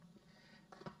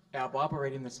Our Bible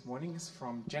reading this morning is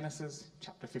from Genesis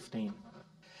chapter 15.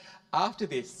 After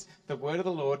this, the word of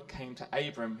the Lord came to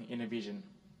Abram in a vision.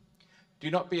 Do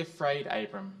not be afraid,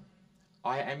 Abram.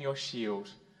 I am your shield,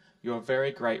 your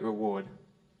very great reward.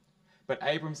 But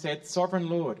Abram said, Sovereign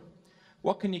Lord,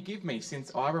 what can you give me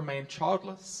since I remain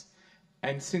childless?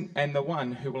 And the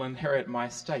one who will inherit my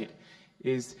estate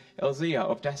is Eliezer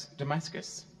of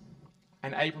Damascus.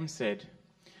 And Abram said,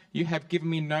 You have given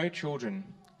me no children,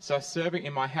 so a servant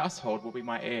in my household will be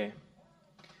my heir.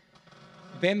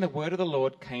 Then the word of the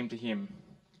Lord came to him.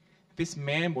 This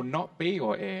man will not be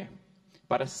your heir,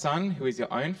 but a son who is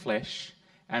your own flesh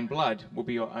and blood will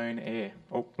be your own heir,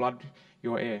 or blood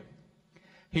your heir.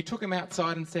 He took him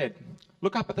outside and said,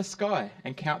 Look up at the sky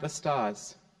and count the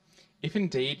stars, if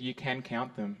indeed you can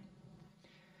count them.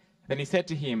 Then he said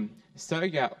to him, So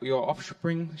your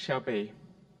offspring shall be.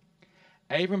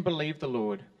 Abram believed the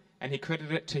Lord, and he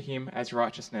credited it to him as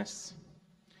righteousness.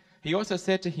 He also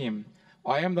said to him,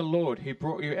 I am the Lord who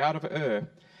brought you out of Ur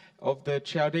of the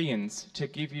Chaldeans to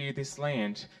give you this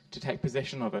land to take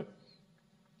possession of it.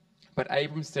 But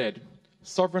Abram said,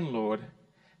 Sovereign Lord,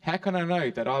 how can I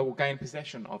know that I will gain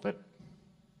possession of it?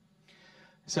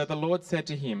 So the Lord said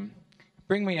to him,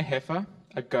 Bring me a heifer,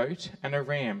 a goat, and a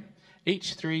ram,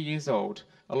 each 3 years old,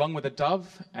 along with a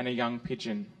dove and a young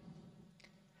pigeon.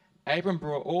 Abram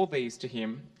brought all these to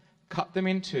him, cut them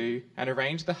in two, and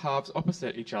arranged the halves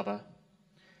opposite each other.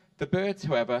 The birds,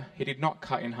 however, he did not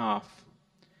cut in half.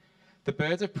 The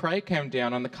birds of prey came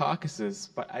down on the carcasses,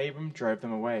 but Abram drove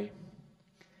them away.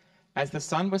 As the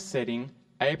sun was setting,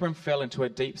 Abram fell into a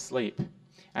deep sleep,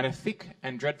 and a thick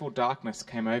and dreadful darkness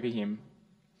came over him.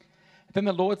 Then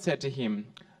the Lord said to him,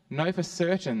 Know for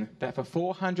certain that for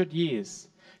 400 years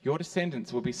your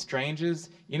descendants will be strangers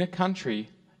in a country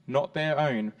not their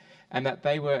own, and that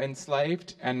they were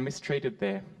enslaved and mistreated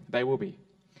there. They will be.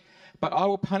 But I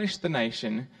will punish the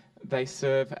nation they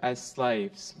serve as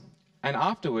slaves, and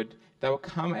afterward they will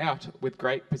come out with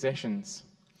great possessions.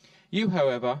 You,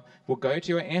 however, will go to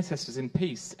your ancestors in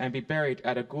peace and be buried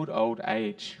at a good old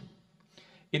age.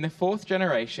 In the 4th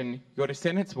generation, your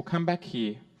descendants will come back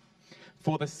here,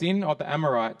 for the sin of the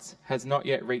Amorites has not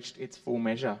yet reached its full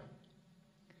measure.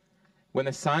 When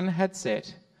the sun had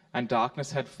set and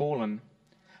darkness had fallen,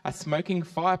 a smoking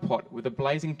firepot with a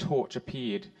blazing torch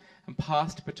appeared and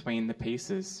passed between the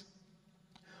pieces.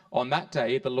 On that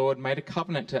day the Lord made a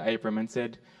covenant to Abram and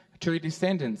said, To your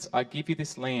descendants I give you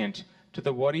this land, to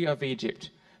the Wadi of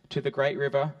Egypt, to the great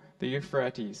river, the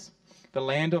Euphrates, the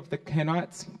land of the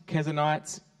Kenites,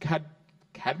 Kezanites,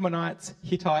 Cadmonites,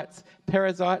 Hittites,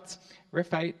 Perizzites,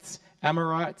 Rephaites,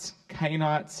 Amorites,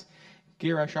 Canaanites,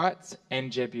 Girgashites,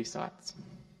 and Jebusites.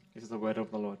 This is the word of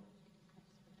the Lord.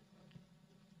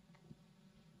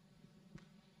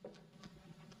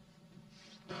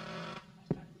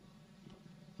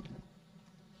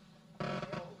 Good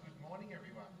morning,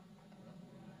 everyone.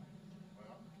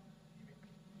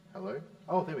 Hello.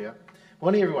 Oh, there we are.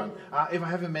 Morning, everyone. If I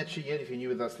haven't met you yet, if you're new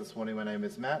with us this morning, my name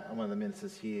is Matt. I'm one of the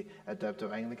ministers here at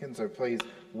Dabto Anglican, so please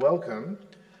welcome.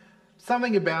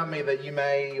 Something about me that you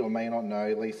may or may not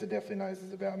know, Lisa definitely knows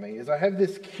this about me, is I have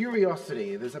this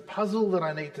curiosity. There's a puzzle that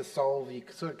I need to solve. You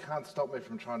sort of can't stop me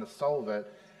from trying to solve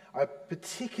it. I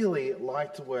particularly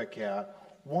like to work out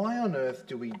why on earth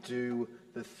do we do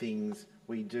the things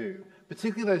we do?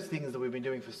 Particularly those things that we've been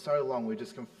doing for so long, we've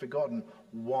just forgotten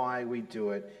why we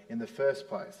do it in the first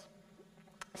place.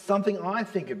 Something I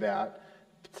think about,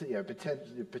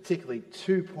 particularly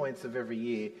 2 points of every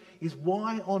year, is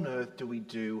why on earth do we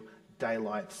do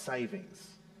daylight savings?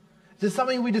 It's just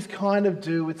something we just kind of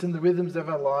do. It's in the rhythms of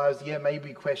our lives. Yeah, maybe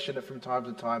we question it from time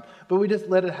to time, but we just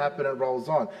let it happen. It rolls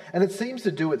on. And it seems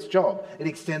to do its job. It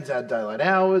extends our daylight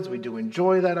hours. We do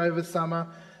enjoy that over summer.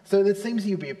 So there seems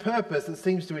to be a purpose. It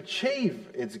seems to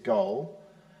achieve its goal.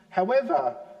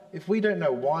 However, if we don't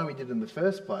know why we did it in the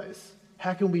first place,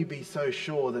 how can we be so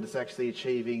sure that it's actually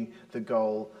achieving the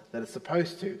goal that it's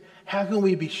supposed to? How can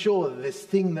we be sure that this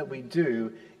thing that we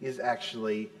do is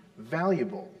actually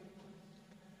valuable?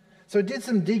 So I did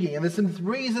some digging, and there's some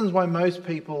reasons why most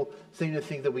people seem to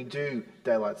think that we do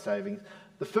daylight savings.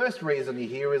 The first reason you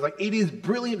hear is it is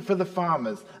brilliant for the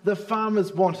farmers. The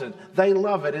farmers want it. They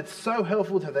love it. It's so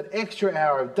helpful to have that extra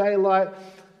hour of daylight.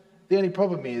 The only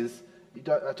problem is,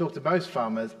 I talk to most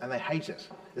farmers and they hate it.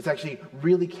 It's actually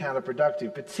really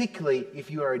counterproductive, particularly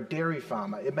if you are a dairy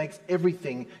farmer. It makes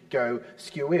everything go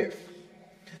skew-if.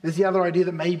 There's the other idea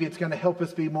that maybe it's going to help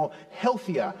us be more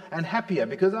healthier and happier,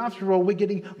 because after all, we're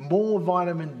getting more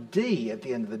vitamin D at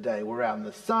the end of the day. We're out in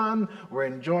the sun, we're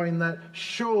enjoying that.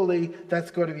 Surely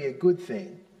that's got to be a good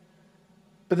thing.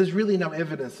 But there's really no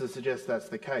evidence to suggest that's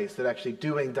the case, that actually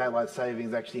doing daylight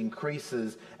savings actually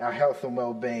increases our health and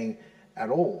well-being at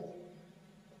all.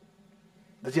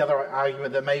 There's the other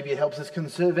argument that maybe it helps us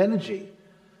conserve energy.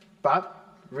 But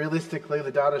realistically, the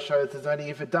data shows there's only,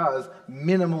 if it does,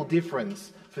 minimal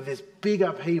difference for this big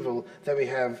upheaval that we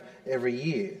have every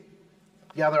year.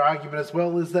 The other argument as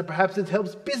well is that perhaps it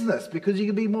helps business because you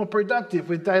can be more productive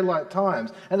with daylight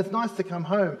times. And it's nice to come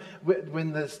home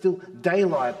when there's still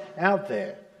daylight out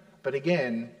there. But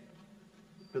again,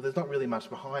 there's not really much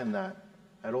behind that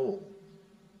at all.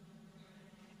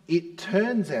 It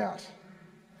turns out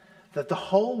that the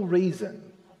whole reason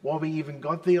why we even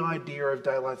got the idea of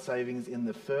daylight savings in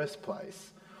the first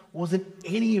place wasn't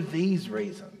any of these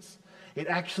reasons. It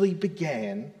actually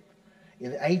began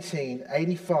in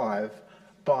 1885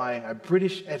 by a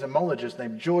British entomologist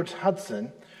named George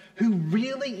Hudson, who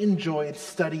really enjoyed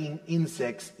studying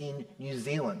insects in New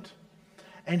Zealand.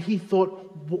 And he thought,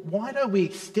 why don't we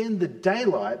extend the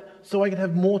daylight so I can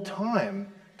have more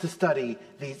time to study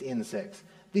these insects?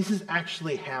 This is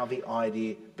actually how the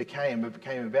idea became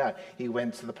about. He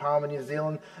went to the Palmer, New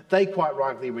Zealand. They quite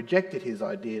rightly rejected his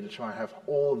idea to try and have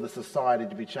all of the society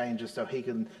to be changed so he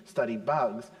can study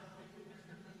bugs.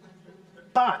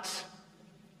 But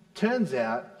turns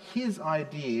out his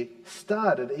idea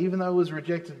started, even though it was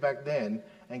rejected back then,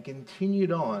 and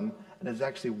continued on, and is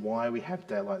actually why we have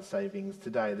daylight savings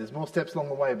today. There's more steps along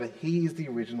the way, but he is the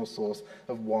original source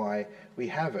of why we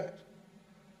have it.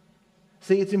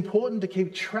 See, it's important to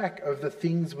keep track of the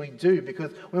things we do,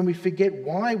 because when we forget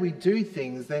why we do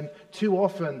things, then too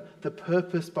often the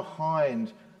purpose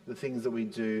behind the things that we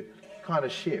do kind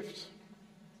of shifts.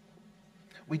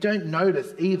 We don't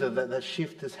notice either that the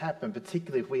shift has happened,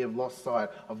 particularly if we have lost sight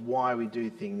of why we do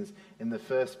things in the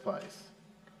first place.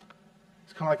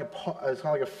 It's kind of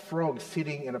like a frog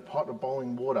sitting in a pot of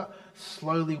boiling water,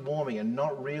 slowly warming and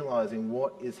not realizing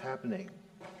what is happening.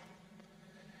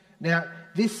 Now,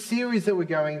 this series that we're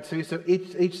going to, so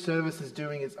each service is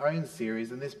doing its own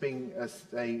series, and this being a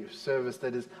service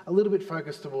that is a little bit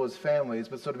focused towards families,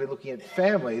 but sort of looking at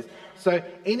families. So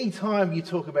anytime you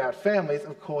talk about families,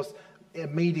 of course,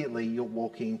 immediately you're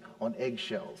walking on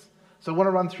eggshells. So I want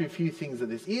to run through a few things that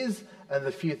this is and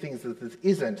the few things that this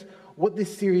isn't. What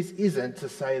this series isn't to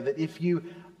say that if you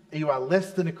are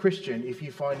less than a Christian if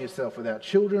you find yourself without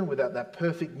children, without that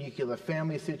perfect nuclear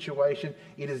family situation.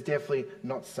 It is definitely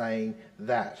not saying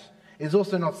that. It is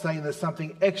also not saying there's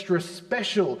something extra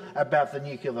special about the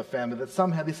nuclear family, that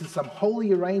somehow this is some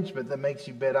holy arrangement that makes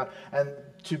you better, and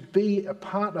to be a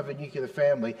part of a nuclear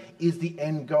family is the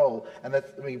end goal, and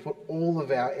that we put all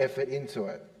of our effort into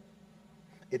it.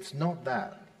 It's not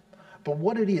that. But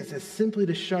what it is simply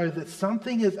to show that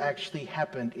something has actually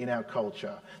happened in our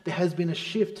culture. There has been a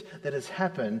shift that has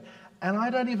happened, and I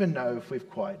don't even know if we've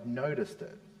quite noticed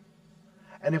it.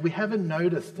 And if we haven't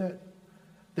noticed it,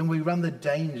 then we run the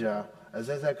danger, as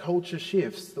our culture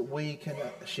shifts, that we can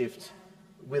shift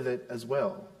with it as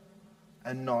well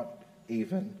and not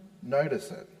even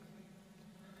notice it.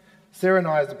 Sarah and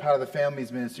I, as a part of the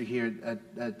families ministry here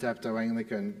at Dapto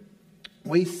Anglican,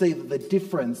 we see that the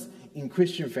difference in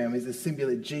Christian families is simply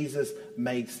that Jesus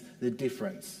makes the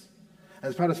difference.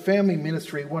 As part of family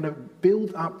ministry, we want to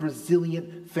build up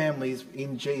resilient families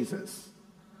in Jesus.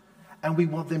 And we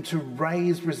want them to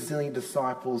raise resilient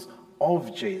disciples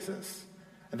of Jesus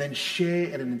and then share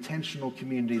in an intentional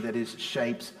community that is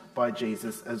shaped by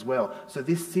Jesus as well. So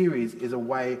this series is a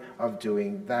way of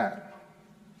doing that.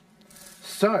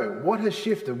 So what has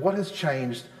shifted? What has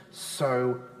changed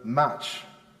so much?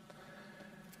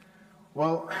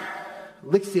 Well,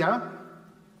 Lixia,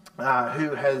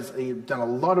 who has done a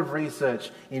lot of research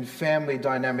in family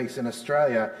dynamics in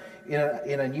Australia,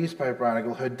 in a newspaper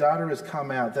article, her data has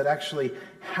come out that actually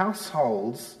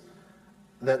households,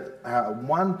 that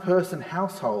one-person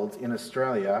households in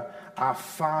Australia are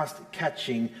fast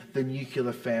catching the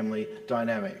nuclear family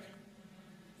dynamic.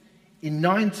 In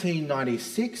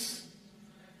 1996,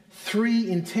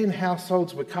 3 in 10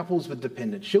 households were couples with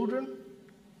dependent children.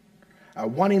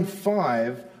 1 in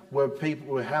 5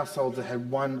 were households that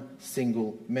had one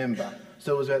single member.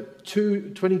 So it was about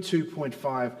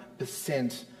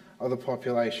 22.5% of the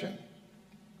population.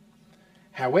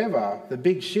 However, the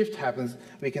big shift happens,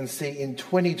 we can see in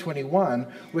 2021,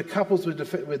 where couples with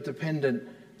dependent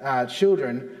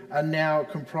children are now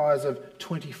comprised of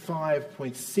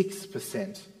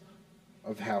 25.6%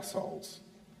 of households,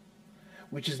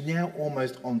 which is now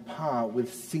almost on par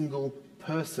with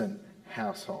single-person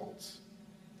households.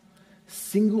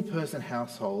 Single-person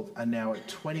households are now at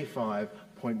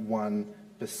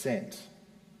 25.1%.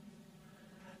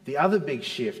 The other big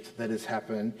shift that has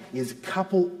happened is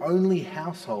couple-only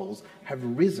households have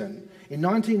risen. In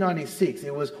 1996,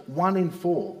 it was 1 in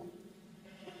 4.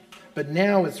 But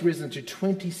now it's risen to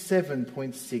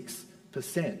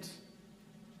 27.6%.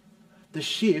 The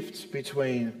shift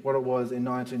between what it was in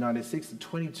 1996 to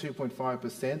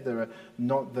 22.5%, there are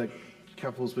not the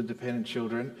couples with dependent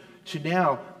children, to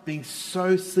now being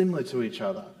so similar to each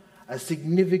other. A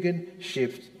significant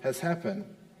shift has happened.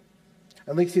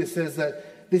 Alexia says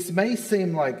that this may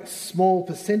seem like small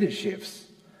percentage shifts,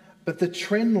 but the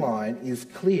trend line is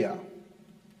clear.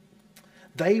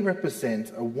 They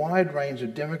represent a wide range of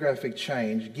demographic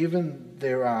change, given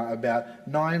there are about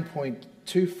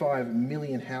 9.25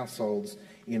 million households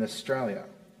in Australia.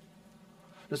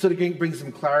 To sort of bring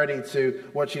some clarity to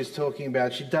what she's talking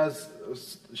about, she does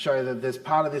show that there's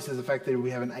part of this is the fact that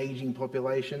we have an ageing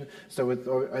population, so it's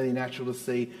only natural to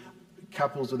see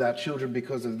couples without children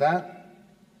because of that.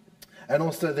 And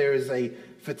also there is a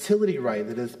fertility rate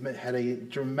that has had a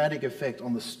dramatic effect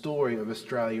on the story of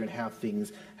Australia and how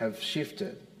things have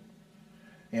shifted.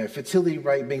 Fertility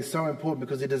rate being so important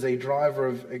because it is a driver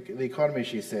of the economy,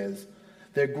 she says.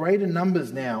 There are greater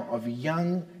numbers now of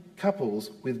young couples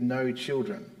with no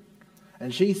children.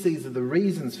 And she sees that the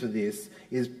reasons for this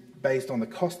is based on the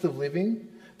cost of living,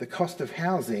 the cost of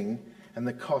housing, and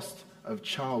the cost of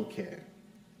childcare,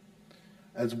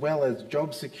 as well as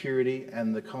job security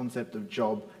and the concept of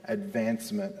job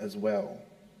advancement as well.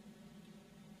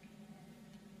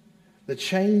 The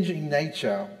changing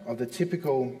nature of the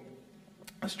typical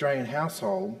Australian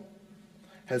household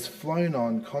has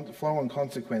flow-on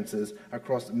consequences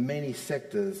across many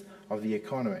sectors of the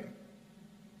economy.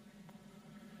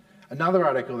 Another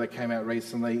article that came out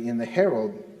recently in the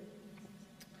Herald,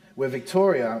 where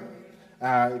Victoria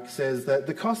says that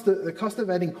the cost of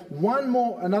adding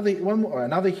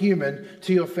another human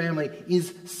to your family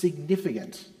is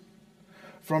significant.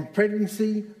 From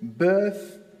pregnancy,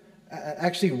 birth,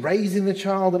 actually raising the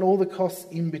child, and all the costs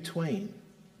in between.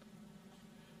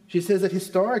 She says that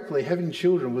historically, having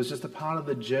children was just a part of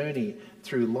the journey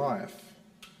through life.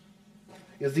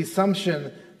 It was the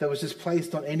assumption that was just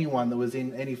placed on anyone that was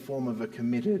in any form of a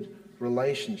committed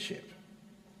relationship.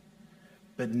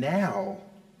 But now,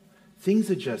 things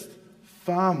are just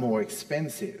far more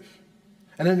expensive.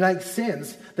 And it makes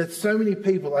sense that so many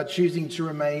people are choosing to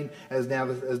remain, as now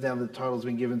the title's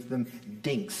been given to them,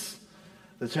 dinks.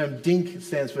 The term dink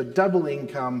stands for double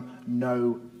income,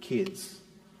 no kids.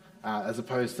 As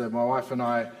opposed to my wife and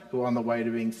I, who are on the way to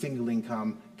being single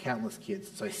income, countless kids.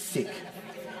 So sick.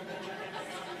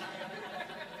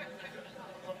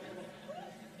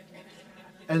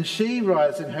 And she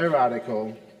writes in her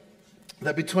article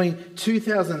that between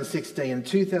 2016 and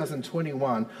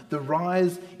 2021, the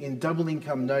rise in double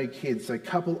income, no kids, so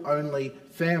couple-only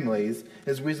families,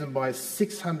 has risen by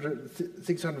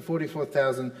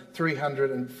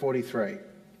 644,343.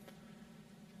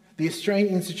 The Australian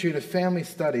Institute of Family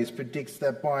Studies predicts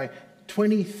that by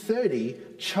 2030,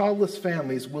 childless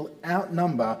families will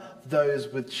outnumber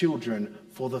those with children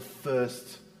for the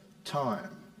first time.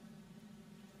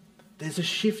 There's a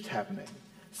shift happening.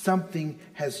 Something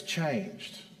has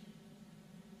changed.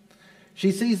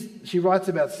 She writes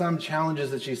about some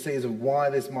challenges that she sees of why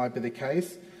this might be the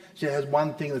case. She has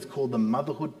one thing that's called the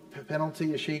motherhood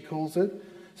penalty, as she calls it.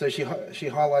 So she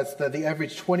highlights that the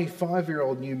average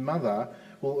 25-year-old new mother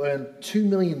will earn $2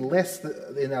 million less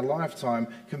in her lifetime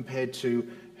compared to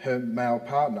her male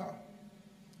partner.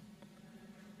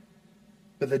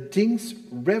 But the dinks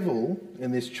revel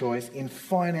in this choice in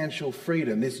financial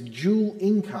freedom. This dual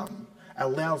income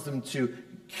allows them to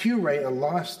curate a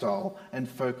lifestyle and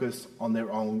focus on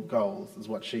their own goals, is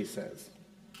what she says.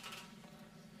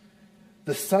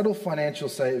 The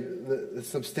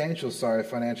substantial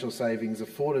financial savings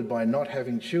afforded by not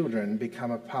having children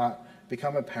become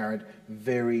apparent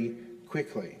very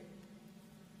quickly.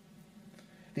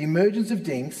 The emergence of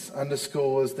dinks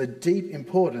underscores the deep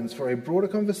importance for a broader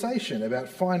conversation about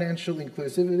financial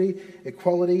inclusivity,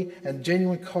 equality, and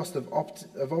genuine cost of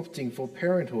opting for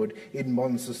parenthood in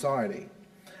modern society.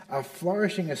 A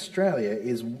flourishing Australia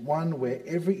is one where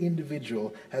every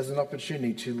individual has an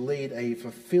opportunity to lead a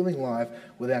fulfilling life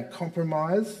without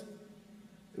compromising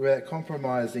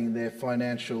their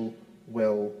financial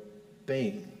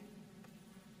well-being.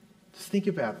 Just think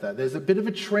about that. There's a bit of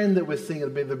a trend that we're seeing, a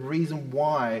bit of the reason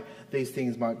why these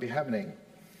things might be happening.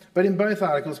 But in both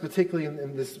articles, particularly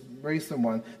in this recent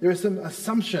one, there are some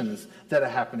assumptions that are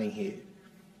happening here.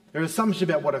 There are assumptions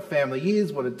about what a family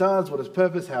is, what it does, what its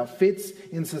purpose, how it fits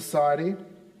in society.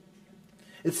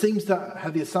 It seems to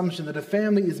have the assumption that a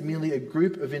family is merely a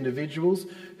group of individuals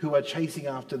who are chasing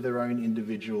after their own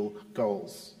individual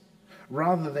goals,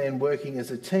 rather than working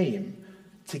as a team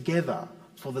together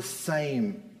for the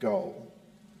same goal.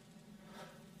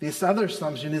 This other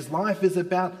assumption is life is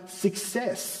about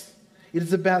success. It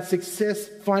is about success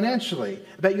financially,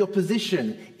 about your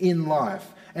position in life.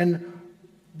 And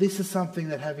this is something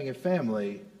that having a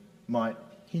family might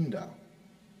hinder.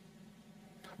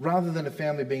 Rather than a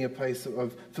family being a place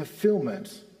of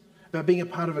fulfillment, about being a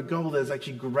part of a goal that is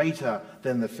actually greater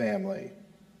than the family.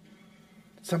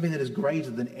 Something that is greater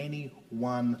than any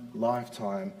one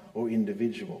lifetime or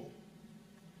individual.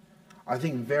 I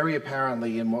think very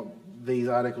apparently in what these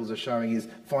articles are showing is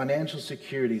financial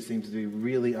security seems to be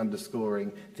really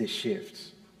underscoring this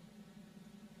shift.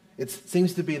 It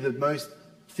seems to be the most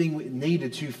thing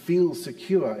needed to feel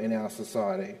secure in our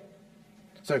society.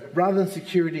 So rather than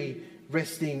security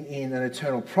resting in an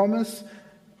eternal promise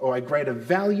or a greater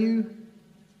value,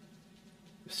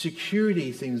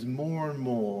 security seems more and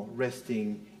more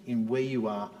resting in where you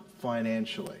are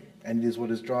financially, and it is what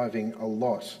is driving a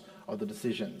lot of the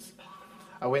decisions.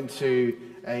 I went to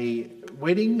a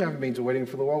wedding. I haven't been to a wedding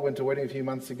for a while. I went to a wedding a few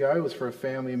months ago. It was for a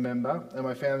family member, and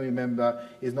my family member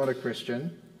is not a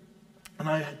Christian. And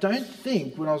I don't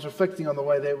think, when I was reflecting on the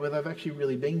way there, whether I've actually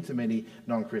really been to many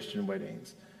non-Christian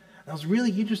weddings. And I was really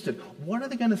interested. What are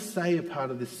they going to say a part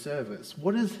of this service?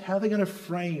 How are they going to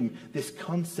frame this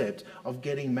concept of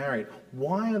getting married?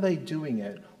 Why are they doing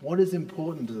it? What is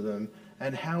important to them?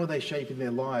 And how are they shaping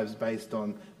their lives based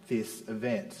on this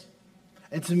event?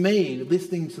 And to me,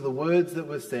 listening to the words that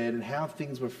were said and how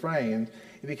things were framed,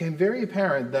 it became very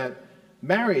apparent that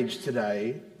marriage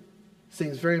today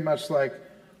seems very much like,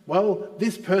 well,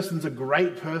 this person's a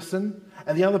great person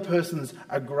and the other person's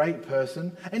a great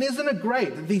person. And isn't it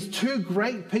great that these two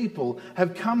great people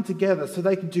have come together so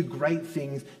they can do great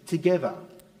things together?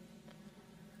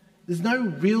 There's no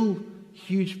real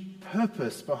huge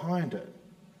purpose behind it.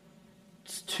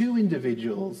 It's two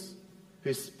individuals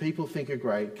who people think are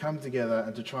great, come together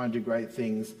and to try and do great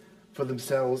things for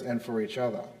themselves and for each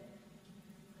other.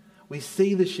 We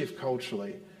see the shift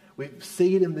culturally. We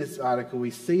see it in this article. We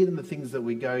see it in the things that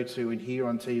we go to and hear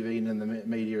on TV and in the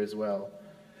media as well.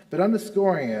 But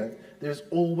underscoring it, there's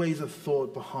always a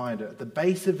thought behind it. At the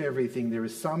base of everything, there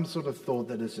is some sort of thought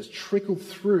that has just trickled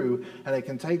through, and it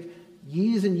can take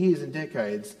years and years and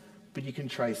decades, but you can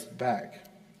trace back.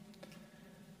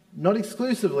 Not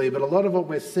exclusively, but a lot of what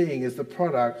we're seeing is the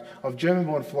product of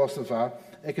German-born philosopher,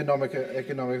 economic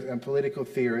and political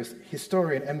theorist,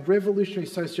 historian, and revolutionary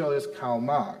sociologist Karl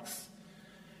Marx.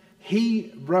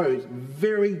 He wrote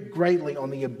very greatly on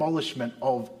the abolishment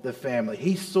of the family.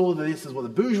 He saw that this is what the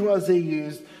bourgeoisie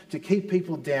used to keep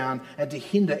people down and to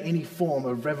hinder any form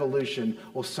of revolution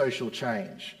or social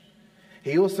change.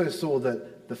 He also saw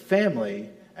that the family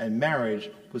and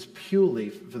marriage was purely,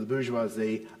 for the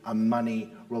bourgeoisie, a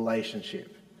money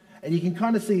relationship. And you can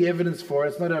kind of see evidence for it.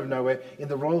 It's not out of nowhere. In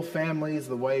the royal families,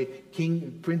 the way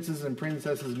princes and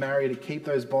princesses marry to keep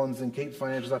those bonds and keep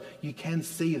financial stuff, you can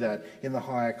see that in the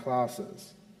higher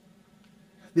classes.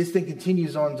 This then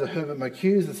continues on to Herbert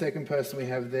Marcuse, the second person we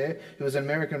have there, who was an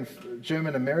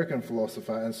German-American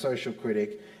philosopher and social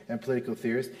critic and political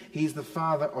theorist. He's the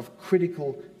father of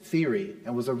critical theory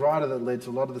and was a writer that led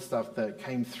to a lot of the stuff that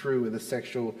came through with the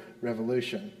sexual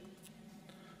revolution.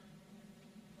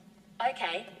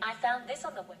 Okay, I found this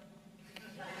on the web.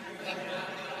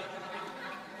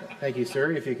 Thank you,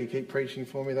 sir. If you could keep preaching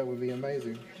for me, that would be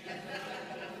amazing.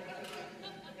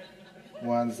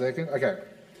 1 second. Okay.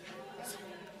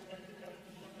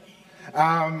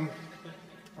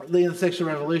 The sexual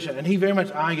revolution, and he very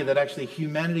much argued that actually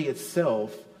humanity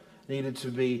itself needed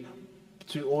to be,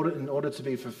 in order to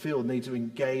be fulfilled, needed to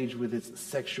engage with its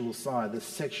sexual side. The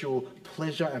sexual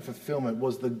pleasure and fulfillment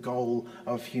was the goal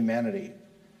of humanity.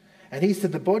 And he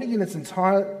said the body in its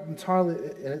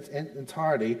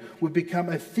entirety would become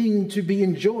a thing to be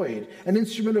enjoyed, an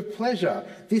instrument of pleasure.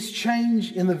 This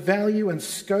change in the value and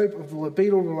scope of the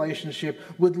libidinal relationship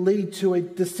would lead to a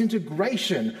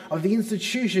disintegration of the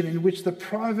institution in which the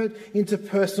private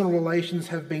interpersonal relations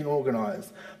have been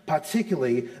organised,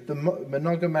 particularly the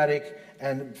monogamic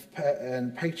and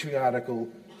patriarchal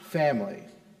family.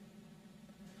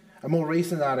 A more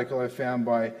recent article I found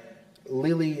by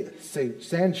Lily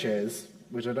Sanchez,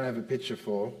 which I don't have a picture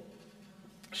for,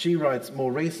 she writes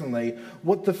more recently,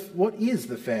 what is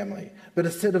the family but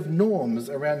a set of norms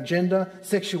around gender,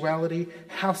 sexuality,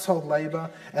 household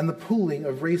labour, and the pooling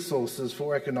of resources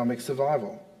for economic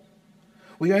survival?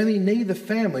 We only need the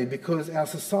family because our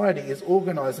society is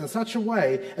organised in such a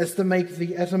way as to make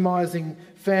the atomising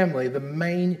family the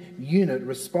main unit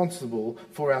responsible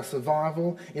for our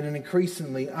survival in an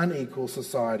increasingly unequal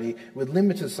society with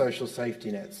limited social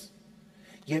safety nets.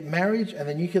 Yet marriage and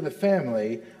the nuclear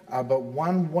family are but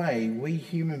one way we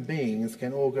human beings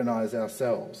can organise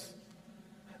ourselves.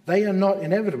 They are not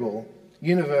inevitable,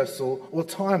 universal, or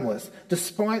timeless,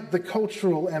 despite the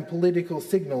cultural and political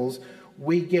signals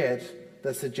we get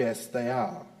that suggest they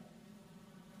are.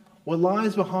 What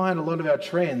lies behind a lot of our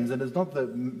trends, and is not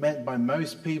meant by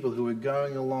most people who are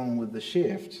going along with the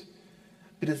shift,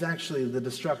 but is actually the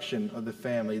destruction of the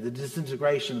family, the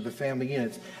disintegration of the family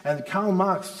units. And Karl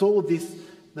Marx saw this,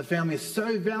 the family is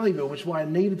so valuable, which is why it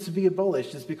needed to be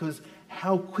abolished, is because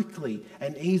how quickly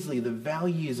and easily the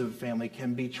values of a family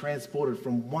can be transported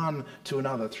from one to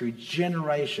another through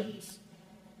generations.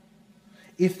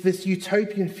 If this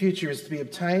utopian future is to be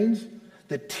obtained,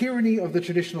 the tyranny of the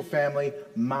traditional family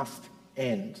must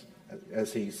end,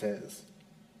 as he says.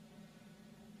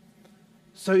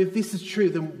 So if this is true,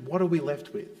 then what are we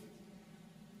left with?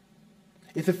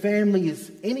 If the family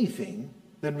is anything,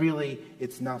 then really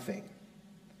it's nothing.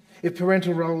 If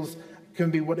parental roles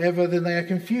can be whatever, then they are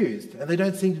confused and they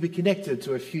don't seem to be connected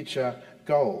to a future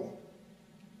goal.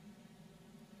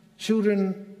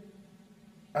 Children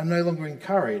are no longer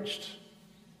encouraged.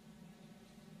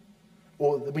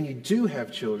 Or when you do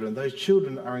have children, those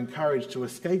children are encouraged to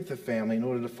escape the family in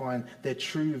order to find their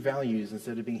true values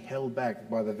instead of being held back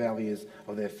by the values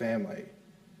of their family.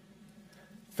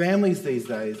 Families these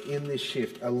days in this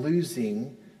shift are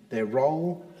losing their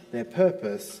role, their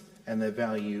purpose, and their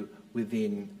value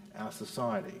within our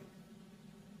society.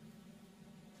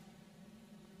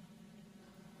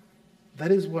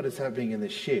 That is what is happening in the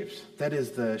shift. That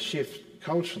is the shift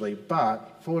culturally,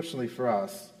 but fortunately for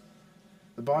us,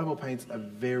 the Bible paints a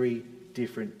very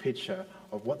different picture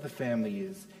of what the family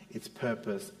is, its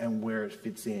purpose, and where it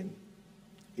fits in.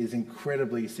 It is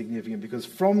incredibly significant because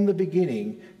from the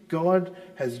beginning, God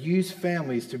has used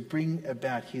families to bring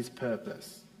about his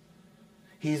purpose.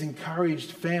 He has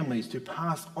encouraged families to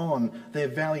pass on their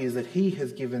values that he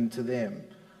has given to them,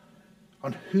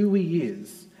 on who he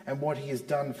is and what he has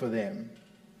done for them.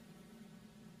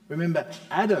 Remember,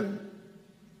 Adam,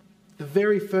 the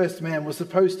very first man, was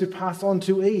supposed to pass on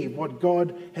to Eve what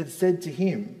God had said to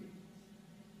him.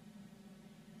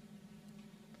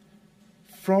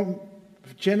 From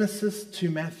Genesis to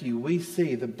Matthew, we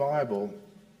see the Bible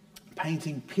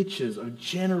painting pictures of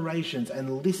generations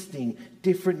and listing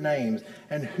different names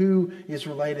and who is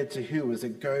related to who as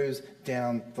it goes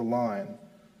down the line.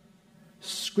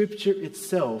 Scripture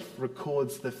itself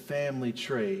records the family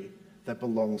tree that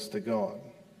belongs to God.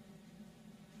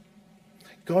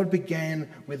 God began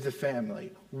with the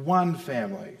family, one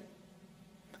family.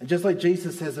 And just like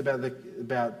Jesus says about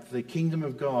the kingdom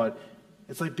of God,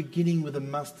 it's like beginning with a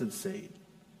mustard seed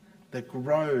that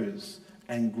grows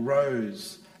and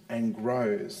grows and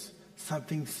grows.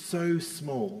 Something so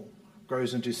small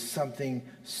grows into something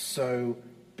so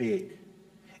big.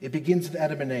 It begins with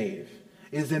Adam and Eve.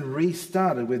 It is then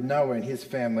restarted with Noah and his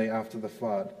family after the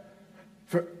flood.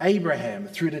 For Abraham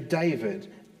through to David,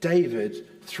 David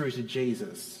through to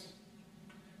Jesus.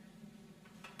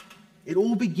 It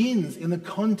all begins in the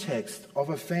context of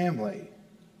a family.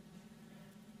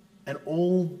 And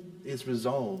all is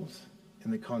resolved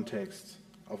in the context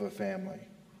of a family.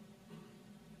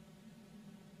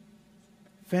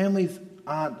 Families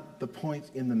aren't the point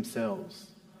in themselves,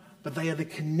 but they are the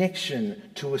connection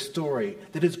to a story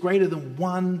that is greater than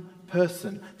one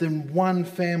person, than one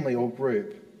family or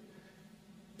group.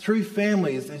 Through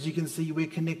families, as you can see, we're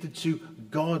connected to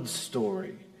God's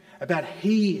story about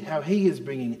how he is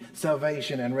bringing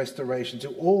salvation and restoration to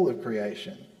all of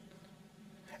creation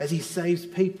as he saves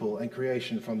people and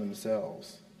creation from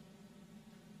themselves.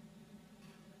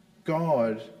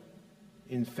 God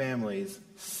in families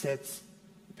sets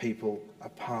people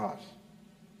apart.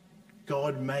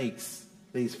 God makes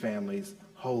these families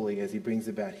holy as he brings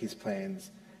about his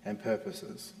plans and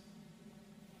purposes.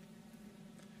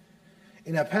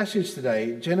 In our passage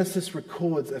today, Genesis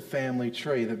records a family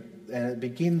tree, and it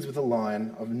begins with a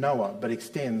line of Noah, but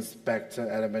extends back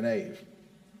to Adam and Eve.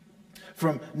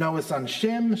 From Noah's son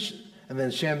Shem, and then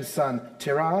Shem's son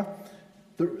Terah,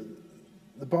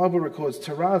 the Bible records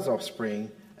Terah's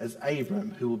offspring as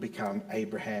Abram, who will become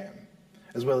Abraham,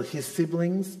 as well as his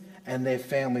siblings and their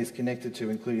families connected to,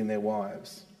 including their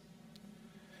wives.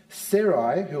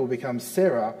 Sarai, who will become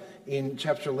Sarah in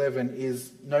chapter 11,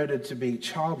 is noted to be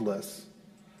childless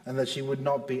and that she would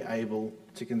not be able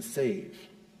to conceive.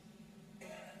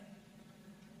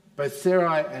 Both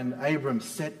Sarai and Abram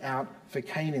set out for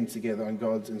Canaan together on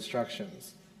God's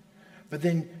instructions. But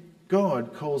then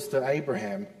God calls to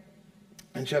Abraham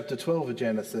in chapter 12 of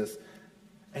Genesis,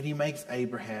 and he makes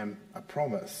Abraham a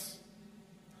promise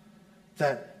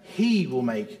that he will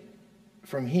make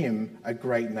from him a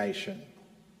great nation.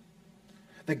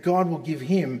 that God will give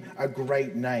him a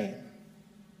great name.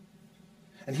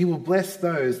 And he will bless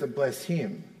those that bless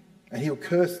him, and he'll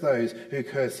curse those who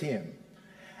curse him.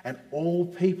 And all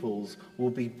peoples will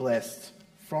be blessed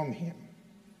from him.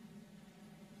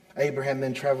 Abraham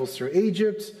then travels through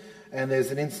Egypt, and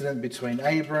there's an incident between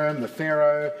Abram, the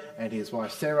Pharaoh, and his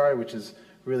wife Sarai, which is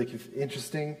really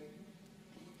interesting.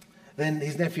 Then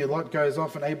his nephew Lot goes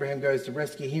off, and Abraham goes to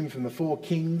rescue him from the 4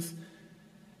 kings,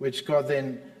 which God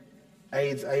then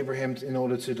aids Abraham in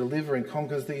order to deliver and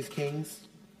conquers these kings.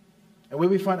 And where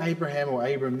we find Abraham or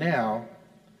Abram now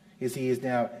is he is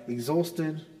now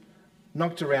exhausted,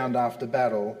 knocked around after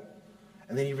battle,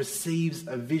 and then he receives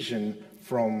a vision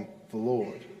from the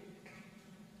Lord.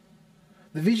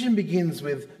 The vision begins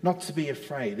with not to be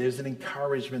afraid. There's an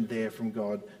encouragement there from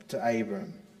God to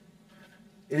Abram.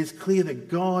 It is clear that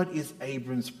God is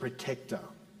Abram's protector,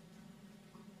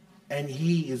 and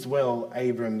he is well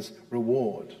Abram's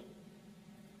reward.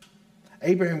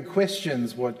 Abraham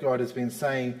questions what God has been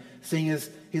saying, seeing as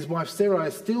his wife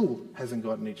Sarai still hasn't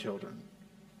got any children.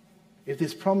 If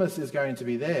this promise is going to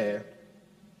be there,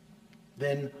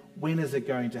 then when is it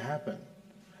going to happen?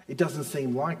 It doesn't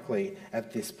seem likely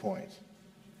at this point.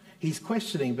 He's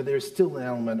questioning, but there is still an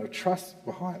element of trust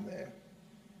behind there.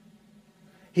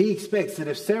 He expects that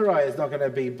if Sarai is not going to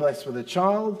be blessed with a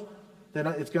child, then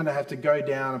it's going to have to go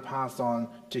down and pass on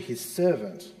to his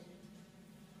servant.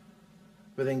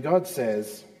 But then God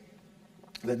says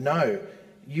that no,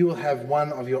 you will have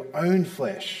one of your own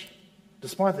flesh,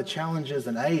 despite the challenges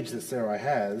and age that Sarai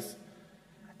has,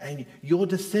 and your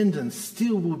descendants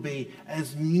still will be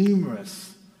as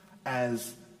numerous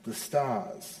as the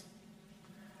stars.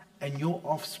 And your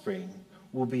offspring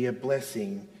will be a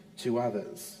blessing to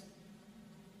others.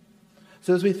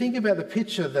 So as we think about the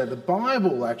picture that the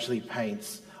Bible actually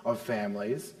paints of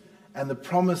families and the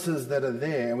promises that are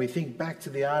there, and we think back to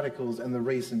the articles and the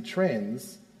recent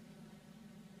trends,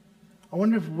 I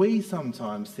wonder if we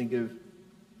sometimes think of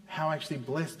how actually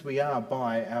blessed we are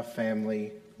by our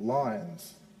family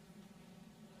lines.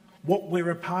 What we're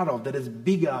a part of that is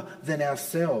bigger than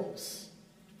ourselves.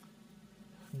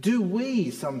 Do we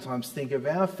sometimes think of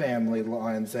our family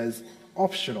lines as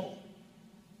optional?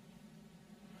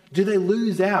 Do they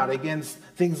lose out against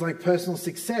things like personal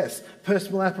success,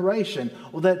 personal admiration,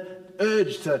 or that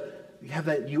urge to have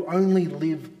that you only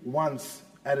live once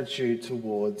attitude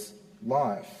towards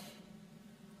life?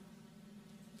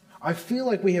 I feel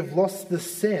like we have lost the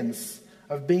sense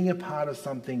of being a part of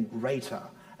something greater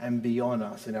and beyond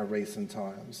us in our recent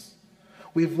times.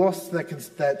 We've lost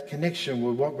that connection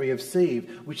with what we have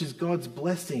received, which is God's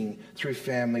blessing through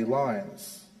family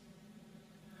lines.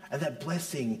 And that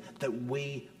blessing that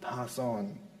we pass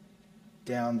on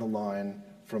down the line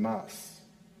from us.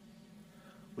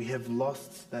 We have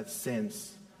lost that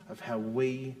sense of how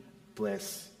we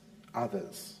bless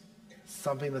others.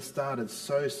 Something that started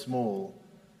so small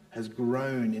has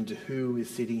grown into who is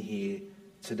sitting here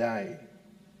today.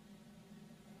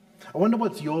 I wonder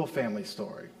what's your family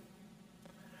story?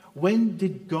 When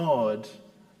did God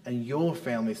and your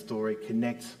family story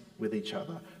connect with each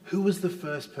other? Who was the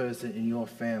first person in your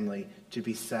family to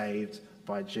be saved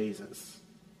by Jesus?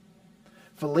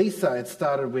 For Lisa, it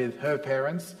started with her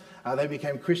parents. They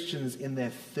became Christians in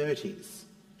their 30s.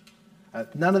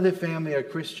 None of their family are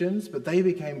Christians, but they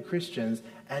became Christians,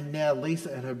 and now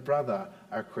Lisa and her brother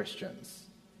are Christians.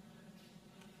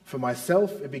 For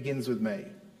myself, it begins with me.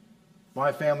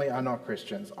 My family are not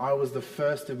Christians. I was the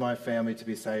first of my family to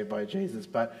be saved by Jesus,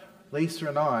 but Lisa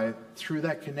and I, through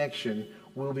that connection,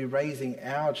 will be raising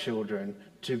our children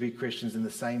to be Christians in the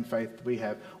same faith that we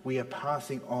have. We are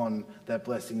passing on that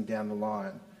blessing down the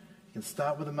line. You can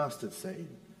start with a mustard seed,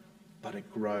 but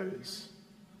it grows.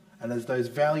 And as those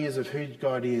values of who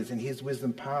God is and his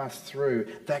wisdom pass through,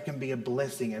 that can be a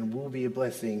blessing and will be a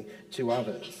blessing to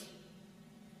others.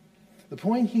 The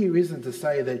point here isn't to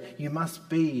say that you must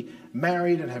be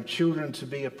married and have children to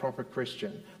be a proper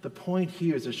Christian. The point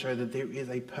here is to show that there is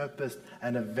a purpose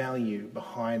and a value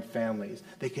behind families,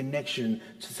 their connection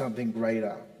to something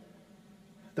greater.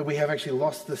 That we have actually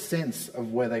lost the sense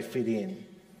of where they fit in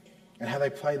and how they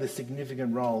play the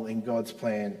significant role in God's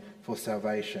plan for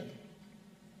salvation.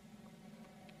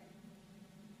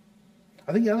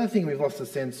 I think the other thing we've lost a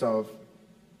sense of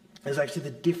is actually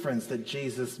the difference that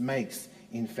Jesus makes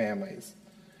in families.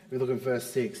 We look at verse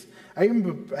 6.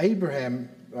 Abram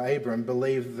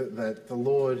believed that the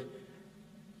Lord,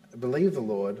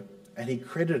 and he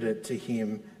credited it to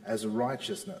him as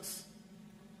righteousness.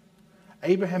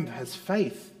 Abraham has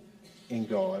faith in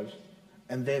God,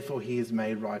 and therefore he is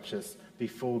made righteous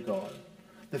before God.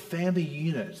 The family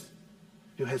unit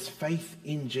who has faith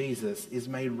in Jesus is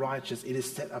made righteous. It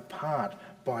is set apart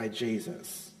by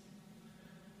Jesus.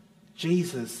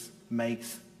 Jesus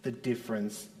makes the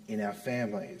difference in our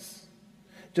families.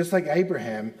 Just like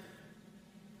Abraham,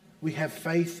 we have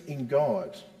faith in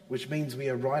God, which means we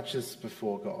are righteous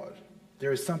before God.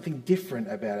 There is something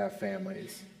different about our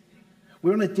families.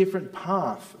 We're on a different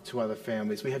path to other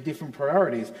families. We have different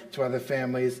priorities to other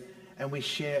families, and we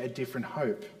share a different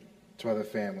hope to other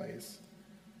families.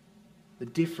 The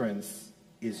difference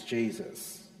is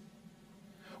Jesus.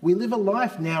 We live a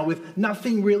life now with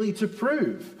nothing really to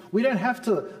prove. We don't have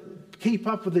to keep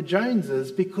up with the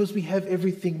Joneses because we have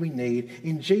everything we need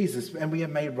in Jesus and we are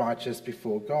made righteous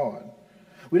before God.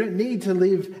 We don't need to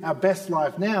live our best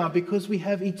life now because we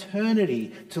have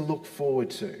eternity to look forward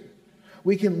to.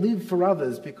 We can live for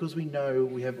others because we know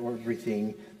we have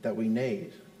everything that we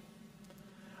need.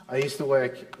 I used to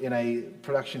work in a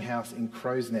production house in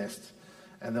Crow's Nest,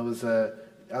 and there was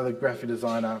another graphic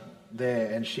designer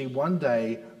there, and she one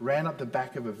day ran up the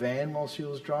back of a van while she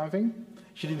was driving.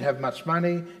 She didn't have much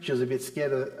money. She was a bit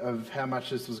scared of how much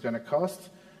this was going to cost.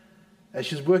 As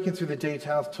she was working through the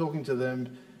details, talking to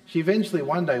them, she eventually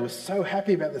one day was so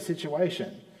happy about the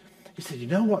situation. He said, "You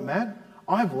know what, Matt?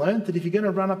 I've learned that if you're going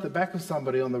to run up the back of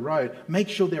somebody on the road, make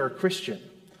sure they're a Christian,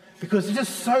 because they're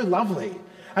just so lovely.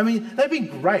 I mean, they've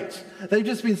been great. They've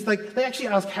just been like, they actually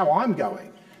ask how I'm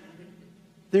going."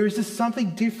 There is just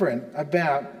something different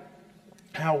about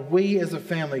how we as a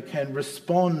family can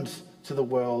respond to the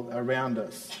world around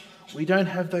us. We don't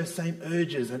have those same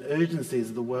urges and urgencies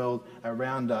of the world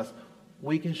around us.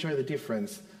 We can show the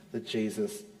difference that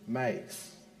Jesus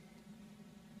makes.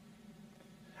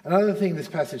 Another thing this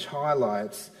passage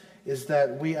highlights is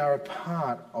that we are a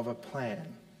part of a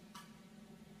plan.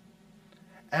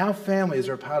 Our families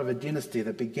are a part of a dynasty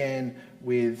that began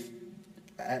with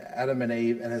Adam and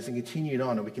Eve and has continued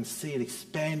on, and we can see it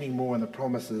expanding more in the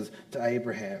promises to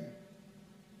Abraham.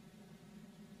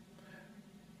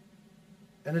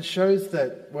 And it shows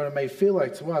that what it may feel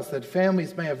like to us, that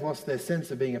families may have lost their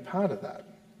sense of being a part of that.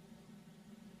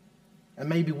 And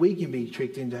maybe we can be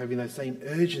tricked into having those same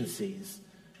urgencies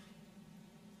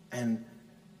and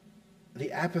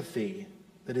the apathy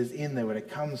that is in there when it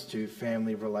comes to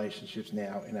family relationships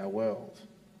now in our world.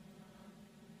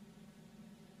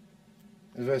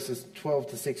 In verses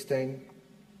 12 to 16,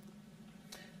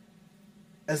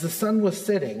 as the sun was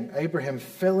setting, Abraham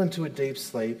fell into a deep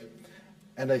sleep,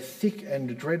 and a thick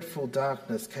and dreadful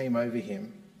darkness came over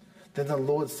him. Then the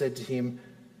Lord said to him,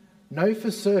 "Know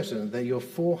for certain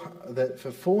that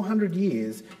for 400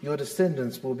 years your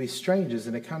descendants will be strangers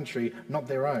in a country not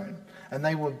their own, and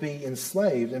they will be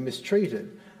enslaved and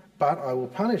mistreated. But I will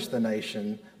punish the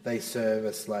nation they serve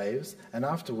as slaves, and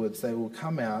afterwards they will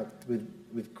come out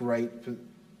with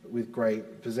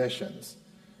great possessions.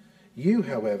 You,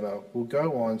 however, will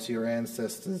go on to your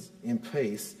ancestors in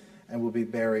peace and will be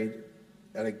buried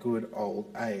at a good old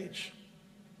age.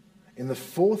 In the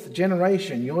 4th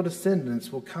generation, your descendants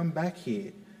will come back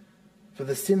here, for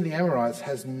the sin of the Amorites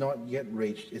has not yet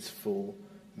reached its full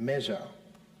measure."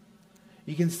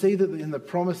 You can see that in the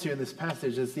promise here in this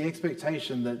passage, is the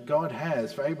expectation that God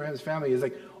has for Abraham's family is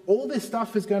like, all this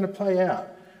stuff is going to play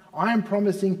out. I am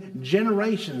promising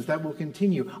generations that will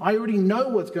continue. I already know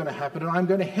what's going to happen, and I'm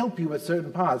going to help you with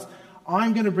certain parts.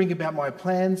 I'm going to bring about my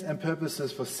plans and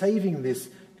purposes for saving this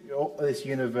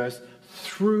universe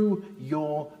through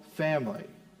your family.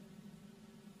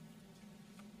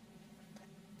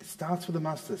 It starts with a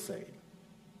mustard seed,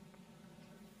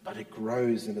 but it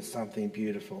grows into something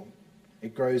beautiful.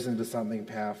 It grows into something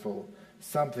powerful,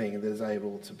 something that is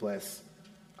able to bless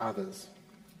others.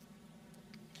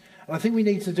 And I think we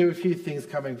need to do a few things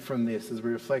coming from this as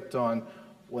we reflect on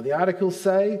what the articles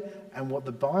say and what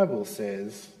the Bible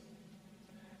says.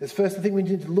 Is first, I think we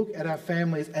need to look at our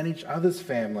families and each other's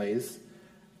families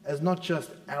as not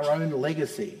just our own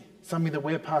legacy, something that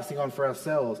we're passing on for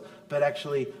ourselves, but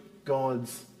actually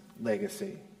God's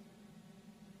legacy.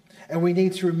 And we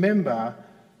need to remember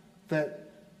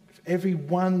that every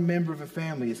one member of a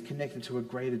family is connected to a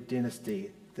greater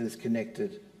dynasty that is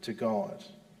connected to God.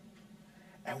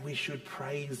 And we should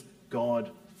praise God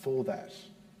for that.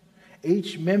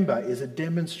 Each member is a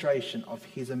demonstration of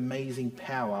his amazing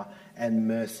power and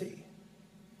mercy.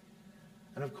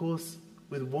 And of course,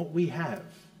 with what we have,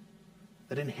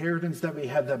 that inheritance that we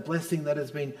have, that blessing that has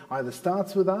been either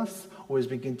starts with us or has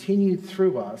been continued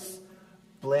through us,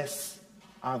 bless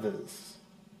others.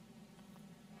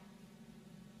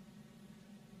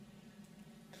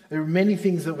 There are many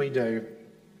things that we do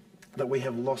that we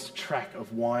have lost track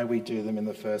of why we do them in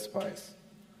the first place.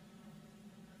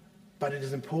 But it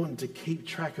is important to keep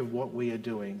track of what we are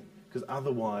doing, because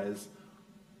otherwise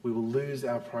we will lose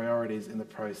our priorities in the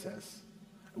process.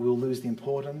 we'll lose the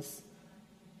importance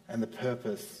and the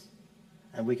purpose.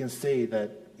 And we can see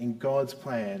that in God's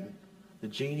plan, the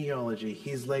genealogy,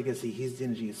 his legacy, his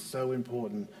lineage is so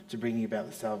important to bringing about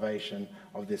the salvation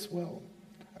of this world.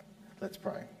 Let's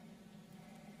pray.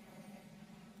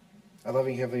 Our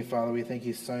loving Heavenly Father, we thank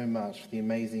you so much for the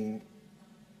amazing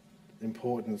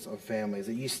importance of families,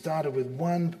 that you started with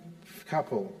one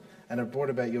couple and have brought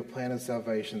about your plan of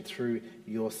salvation through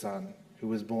your Son, who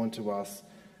was born to us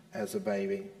as a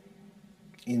baby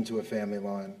into a family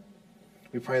line.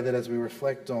 We pray that as we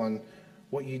reflect on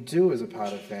what you do as a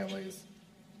part of families,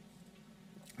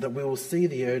 that we will see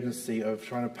the urgency of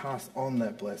trying to pass on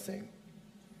that blessing,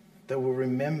 that we'll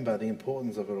remember the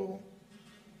importance of it all,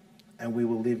 and we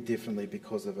will live differently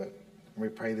because of it. And we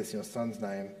pray this in your Son's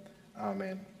name.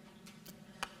 Amen.